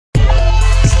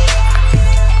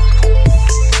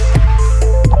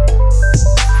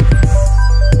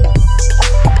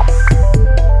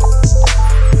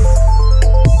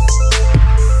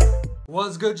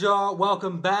good, y'all?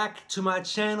 Welcome back to my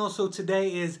channel. So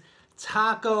today is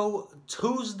Taco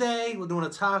Tuesday. We're doing a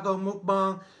taco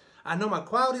mukbang. I know my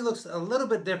quality looks a little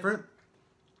bit different.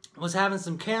 I was having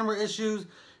some camera issues,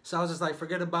 so I was just like,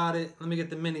 forget about it. Let me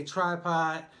get the mini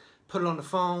tripod, put it on the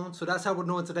phone. So that's how we're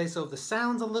doing today. So if the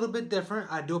sound's a little bit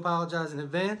different, I do apologize in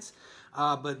advance,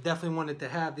 but definitely wanted to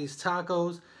have these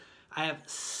tacos. I have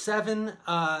 7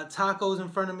 tacos in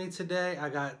front of me today. I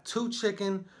got 2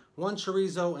 chicken, 1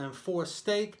 chorizo, and 4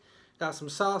 steak. Got some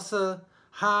salsa,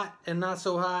 hot and not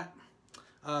so hot.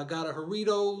 Got a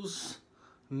Doritos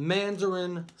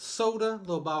Mandarin soda,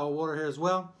 little bottle of water here as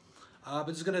well. But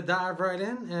just gonna dive right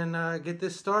in and get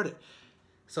this started.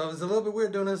 So it's a little bit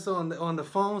weird doing this on the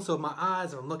phone. So my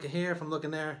eyes, if I'm looking here, if I'm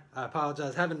looking there, I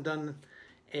apologize. Haven't done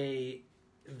a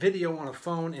video on a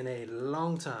phone in a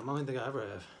long time. I don't think I ever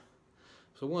have.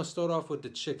 So we're gonna start off with the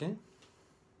chicken.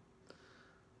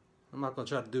 I'm not gonna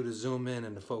try to do the zoom in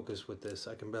and the focus with this.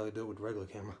 I can barely do it with the regular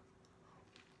camera.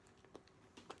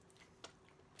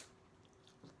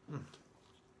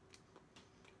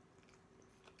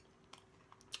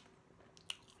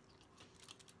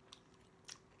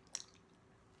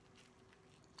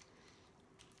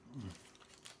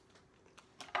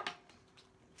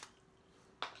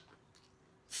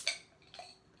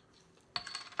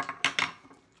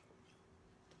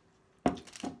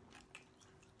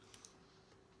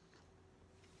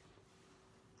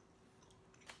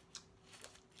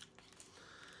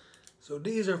 So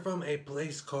these are from a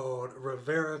place called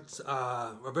Rivera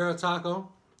Taco.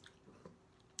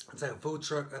 It's like a food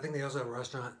truck. I think they also have a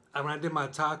restaurant. When I did my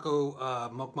taco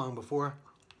mukbang before,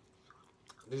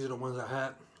 these are the ones I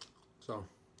had. So,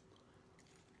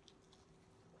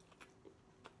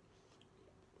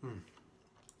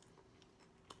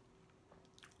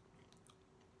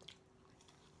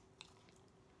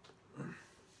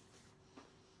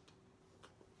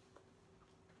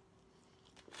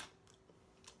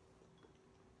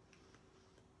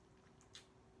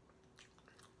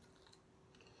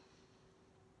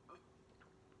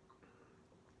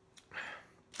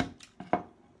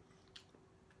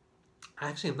 I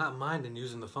actually am not minding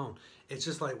using the phone. It's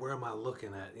just like, where am I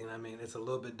looking at? You know what I mean? It's a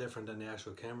little bit different than the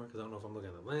actual camera because I don't know if I'm looking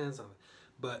at the lens.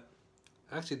 But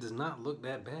actually it does not look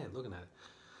that bad looking at it.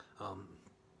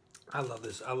 I love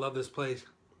this. I love this place.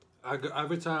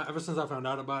 Ever since I found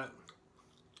out about it,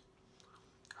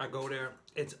 I go there.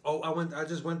 I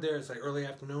just went there. It's like early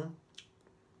afternoon.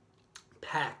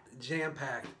 Packed,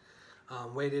 jam-packed.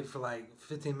 Waited for like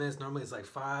 15 minutes. Normally it's like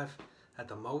 5 at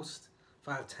the most.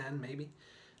 5:10 maybe.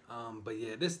 But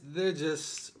yeah, they're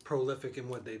just prolific in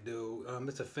what they do.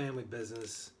 It's a family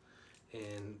business,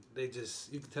 and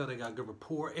you can tell they got good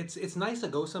rapport. It's nice to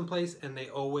go someplace and they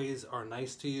always are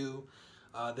nice to you.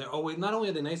 They're always, not only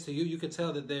are they nice to you, you can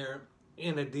tell that they're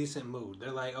in a decent mood.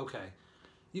 They're like, okay,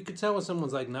 you can tell when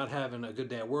someone's like not having a good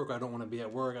day at work. I don't want to be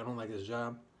at work. I don't like this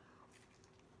job.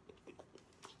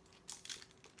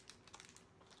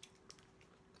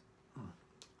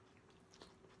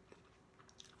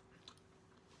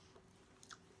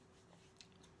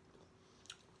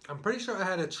 I'm pretty sure I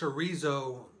had a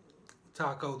chorizo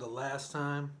taco the last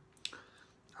time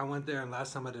I went there, and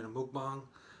last time I did a mukbang.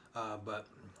 But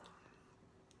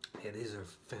yeah, these are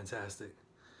fantastic.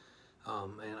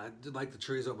 And I did like the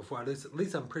chorizo before. At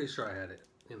least I'm pretty sure I had it.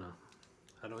 You know,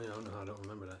 I don't know. I don't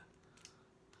remember that.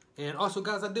 And also,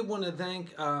 guys, I did want to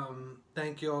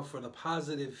thank y'all for the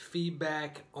positive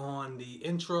feedback on the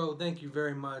intro. Thank you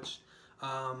very much.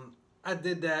 I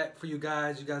did that for you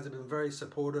guys. You guys have been very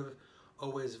supportive.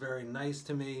 Always very nice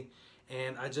to me,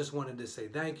 and I just wanted to say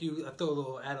thank you. I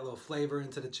add a little flavor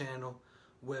into the channel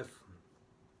with,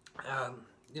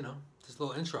 you know, this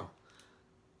little intro.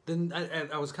 Then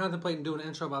I was contemplating doing an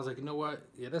intro, but I was like, you know what?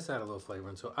 Yeah, let's add a little flavor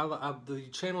into it. The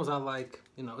channels I like,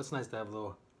 you know, it's nice to have a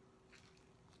little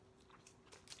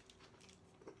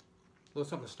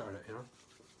something to start it, you know.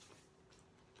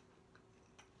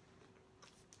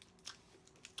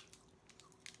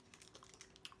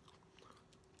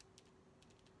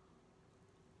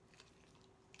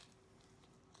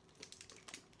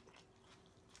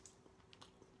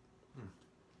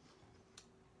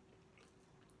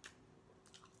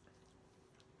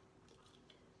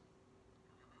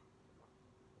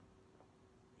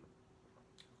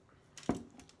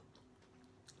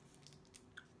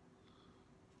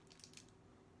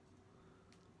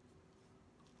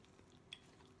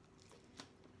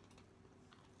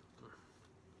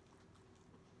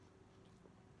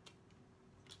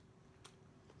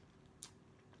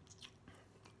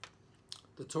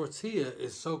 The tortilla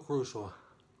is so crucial.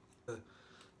 The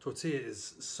tortilla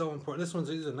is so important.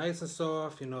 These are nice and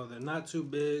soft, you know, they're not too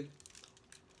big.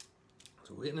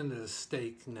 So we're getting into the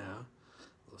steak now.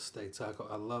 A little steak taco.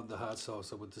 I love the hot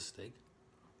salsa with the steak.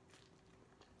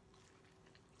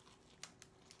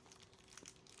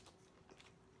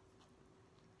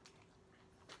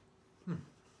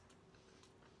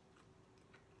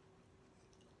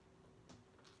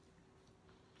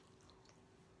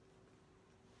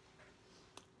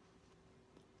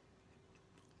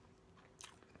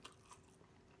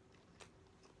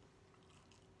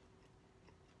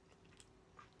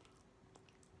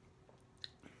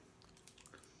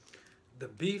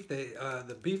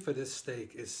 The beef for this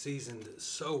steak is seasoned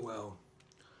so well,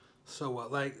 so well.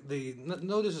 Like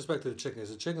no disrespect to the chicken,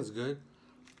 the chicken's good.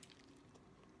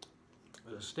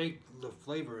 The steak, the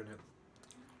flavor in it.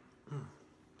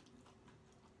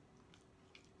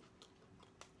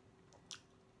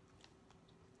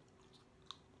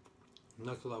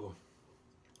 Next level.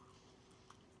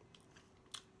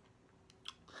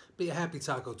 Be a happy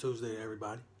Taco Tuesday,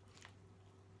 everybody.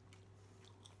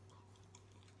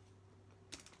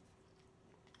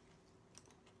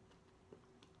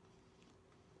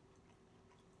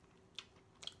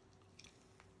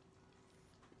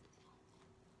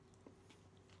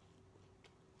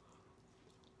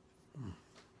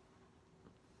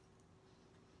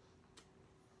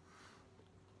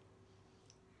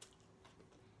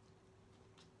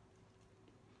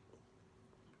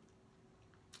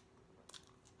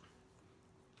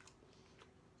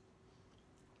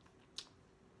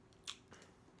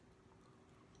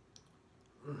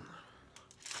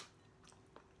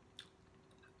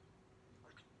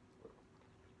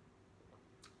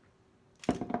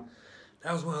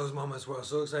 That was one of those moments where I was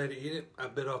so excited to eat it, I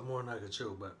bit off more than I could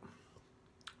chew, but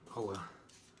oh well.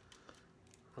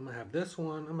 I'm gonna have this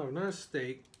one, I'm gonna have another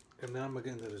steak, and then I'm gonna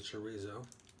get into the chorizo.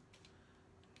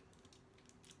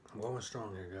 I'm going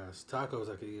strong here, guys.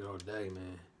 Tacos I could eat all day,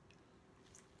 man.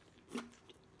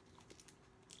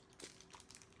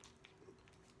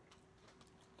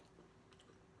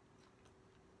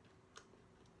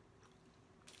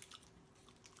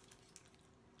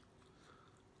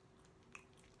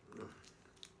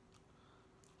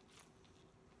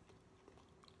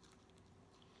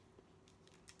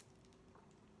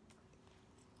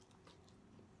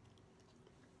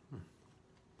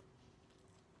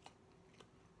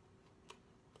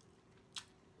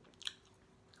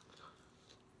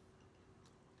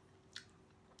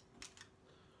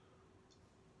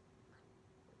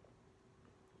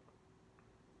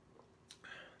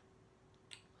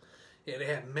 Yeah, they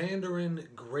had mandarin,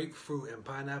 grapefruit, and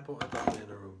pineapple. I thought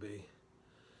mandarin would be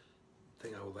the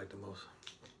thing I would like the most.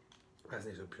 I just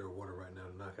need some pure water right now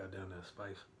to knock out down that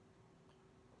spice.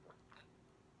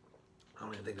 I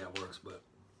don't even think that works, but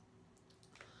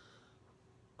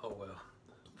oh well.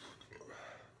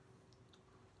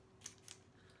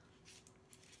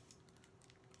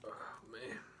 Oh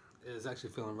man, it is actually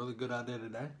feeling really good out there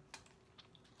today.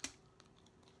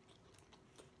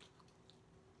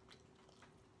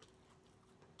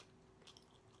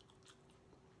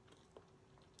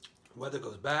 Weather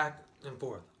goes back and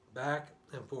forth, back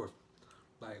and forth.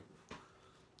 Like,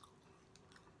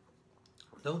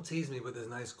 don't tease me with this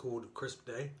nice, cool, crisp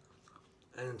day,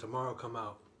 and then tomorrow come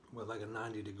out with like a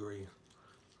 90-degree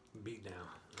beat down.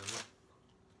 You know?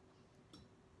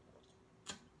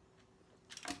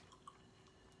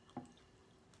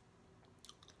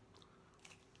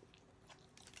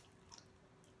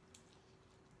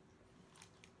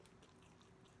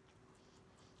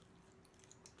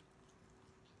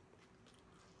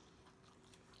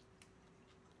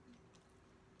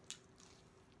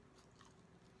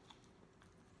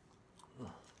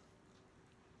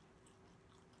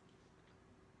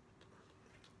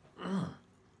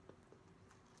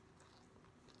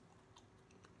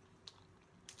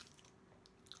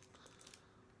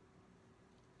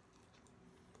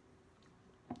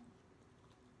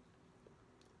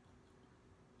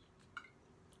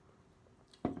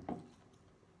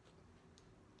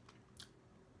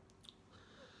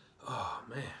 Oh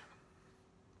man,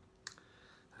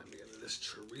 let me get into this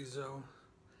chorizo.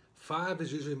 5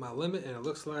 is usually my limit, and it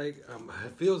looks like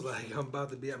it feels like I'm about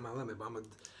to be at my limit. But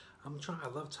I'm trying. I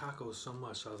love tacos so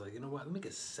much, so I was like, you know what? Let me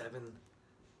get 7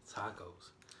 tacos.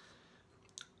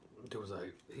 There was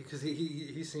like, because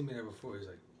he seen me there before. He's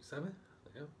like, 7?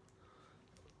 Like,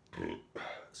 yeah.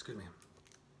 Excuse me.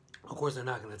 Of course, they're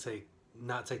not gonna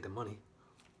not take the money.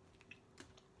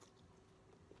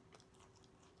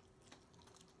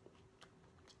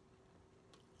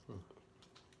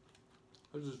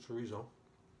 This is chorizo.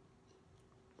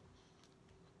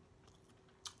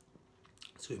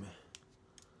 Excuse me.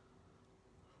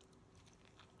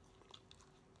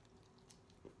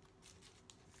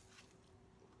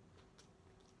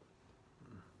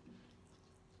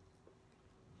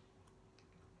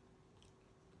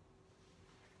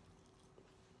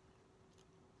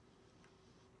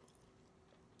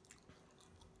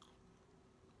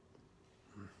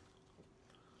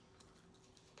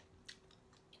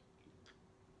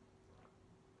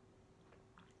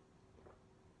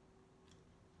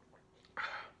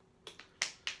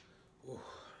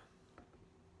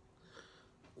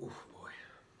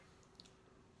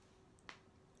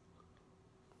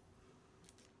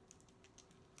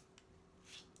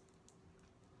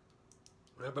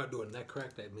 Whenever I do a neck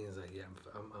crack, that means like, yeah,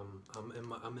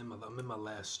 I'm in my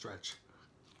last stretch.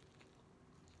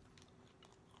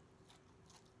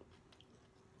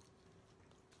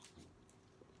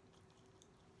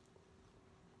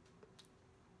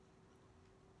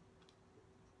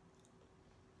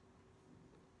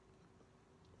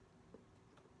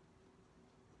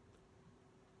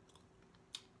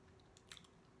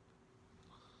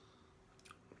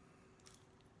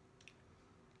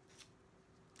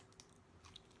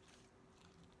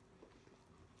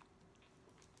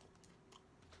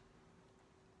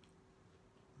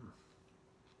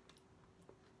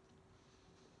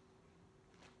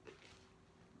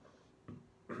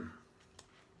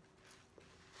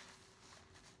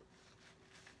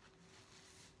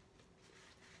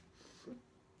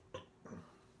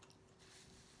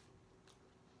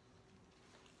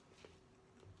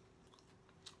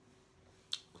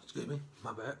 Excuse me,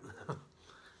 my bad.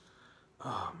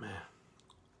 Oh man.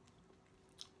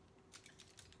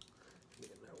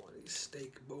 Getting that one of these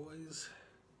steak boys.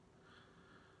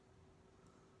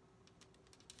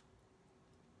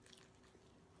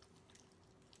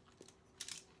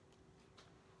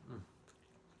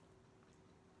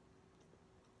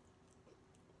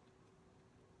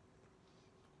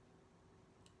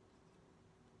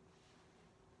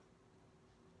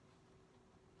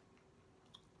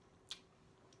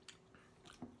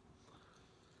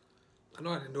 I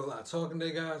know I didn't do a lot of talking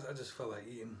today, guys. I just felt like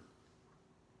eating.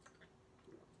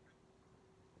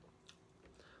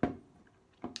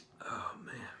 Oh,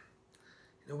 man.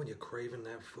 You know when you're craving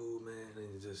that food, man,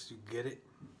 and you get it?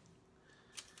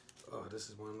 Oh, this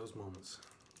is one of those moments.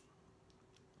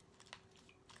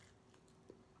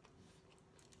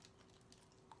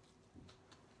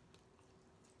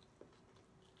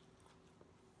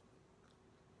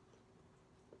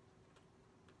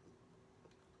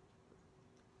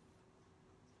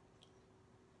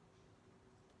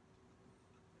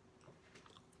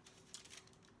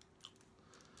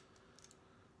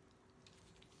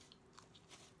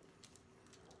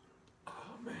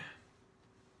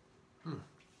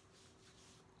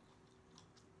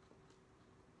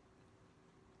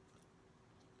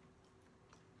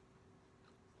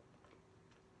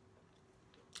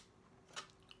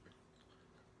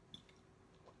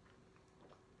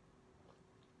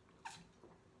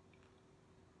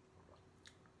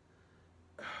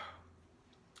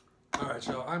 All right,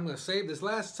 y'all. I'm going to save this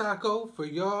last taco for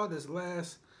y'all. This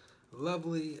last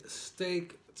lovely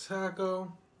steak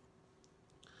taco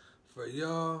for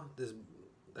y'all.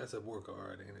 That's a workout,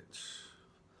 ain't it?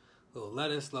 Little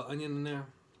lettuce, little onion in there.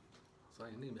 That's all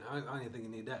you need, man. I don't even think you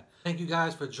need that. Thank you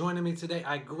guys for joining me today.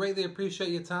 I greatly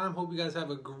appreciate your time. Hope you guys have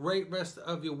a great rest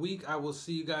of your week. I will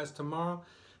see you guys tomorrow.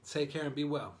 Take care and be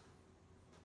well.